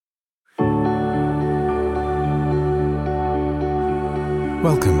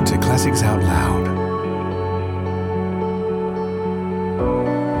Welcome to Classics Out Loud.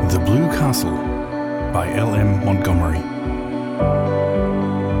 The Blue Castle by L.M. Montgomery.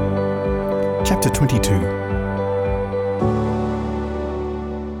 Chapter 22.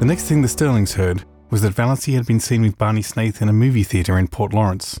 The next thing the Sterlings heard was that Valancy had been seen with Barney Snaith in a movie theatre in Port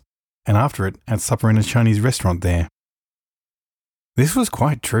Lawrence, and after it at supper in a Chinese restaurant there. This was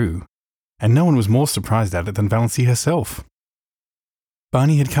quite true, and no one was more surprised at it than Valancy herself.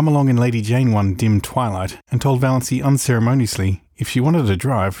 Barney had come along in Lady Jane one dim twilight and told Valancy unceremoniously, if she wanted to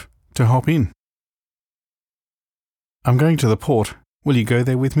drive, to hop in. "I'm going to the port. Will you go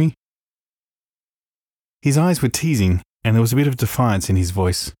there with me?" His eyes were teasing, and there was a bit of defiance in his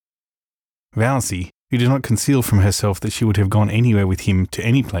voice. Valancy, who did not conceal from herself that she would have gone anywhere with him to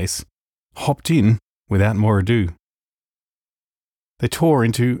any place, hopped in without more ado. They tore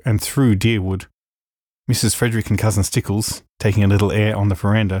into and through Deerwood. Mrs. Frederick and Cousin Stickles, taking a little air on the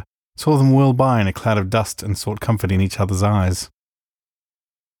veranda, saw them whirl by in a cloud of dust and sought comfort in each other's eyes.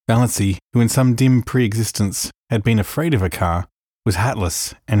 Valancy, who in some dim pre-existence had been afraid of a car, was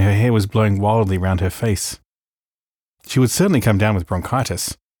hatless and her hair was blowing wildly round her face. She would certainly come down with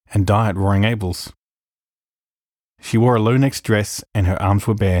bronchitis and die at Roaring Abel's. She wore a low-necked dress and her arms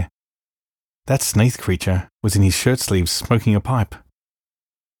were bare. That Snaith creature was in his shirt sleeves smoking a pipe.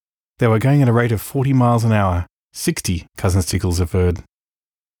 They were going at a rate of 40 miles an hour, 60, Cousin Stickles averred.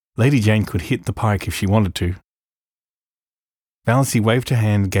 Lady Jane could hit the pike if she wanted to. Valancy waved her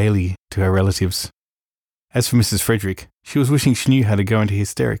hand gaily to her relatives. As for Mrs. Frederick, she was wishing she knew how to go into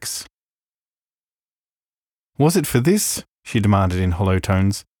hysterics. "Was it for this," she demanded in hollow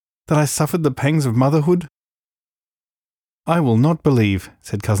tones, "that I suffered the pangs of motherhood?" "I will not believe,"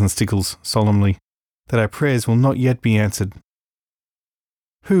 said Cousin Stickles solemnly, "that our prayers will not yet be answered."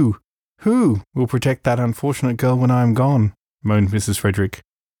 Who will protect that unfortunate girl when I am gone?" moaned Mrs. Frederick.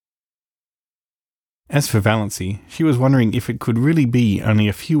 As for Valancy, she was wondering if it could really be only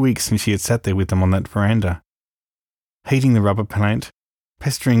a few weeks since she had sat there with them on that veranda, hating the rubber plant,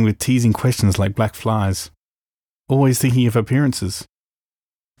 pestering with teasing questions like black flies, always thinking of appearances,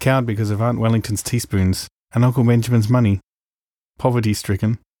 cowed because of Aunt Wellington's teaspoons and Uncle Benjamin's money,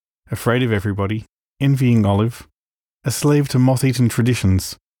 poverty-stricken, afraid of everybody, envying Olive, a slave to moth-eaten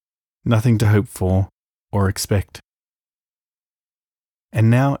traditions, nothing to hope for or expect.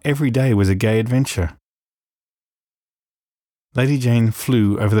 And now every day was a gay adventure. Lady Jane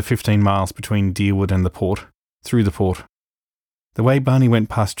flew over the 15 miles between Deerwood and the port, through the port. The way Barney went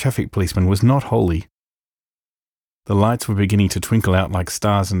past traffic policemen was not holy. The lights were beginning to twinkle out like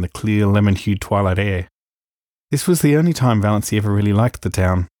stars in the clear lemon-hued twilight air. This was the only time Valancy ever really liked the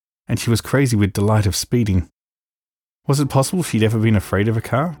town, and she was crazy with delight of speeding. Was it possible she'd ever been afraid of a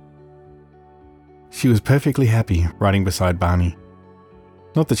car? She was perfectly happy riding beside Barney.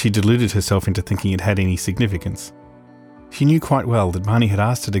 Not that she deluded herself into thinking it had any significance. She knew quite well that Barney had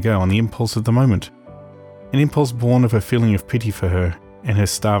asked her to go on the impulse of the moment, an impulse born of a feeling of pity for her and her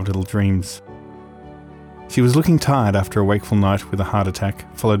starved little dreams. She was looking tired after a wakeful night with a heart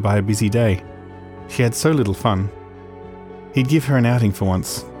attack, followed by a busy day. She had so little fun. He'd give her an outing for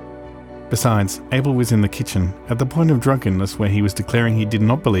once. Besides, Abel was in the kitchen, at the point of drunkenness where he was declaring he did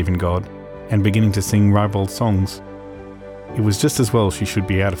not believe in God, and beginning to sing ribald songs. It was just as well she should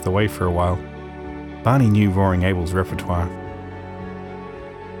be out of the way for a while. Barney knew Roaring Abel's repertoire.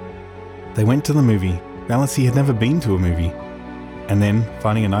 They went to the movie. Valancy had never been to a movie. And then,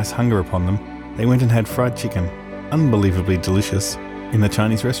 finding a nice hunger upon them, they went and had fried chicken, unbelievably delicious, in the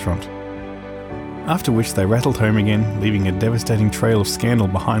Chinese restaurant. After which they rattled home again, leaving a devastating trail of scandal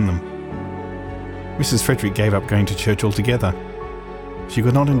behind them. Mrs. Frederick gave up going to church altogether. She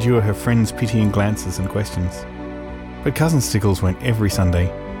could not endure her friends' pitying glances and questions. But Cousin Stickles went every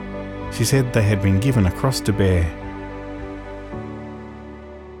Sunday. She said they had been given a cross to bear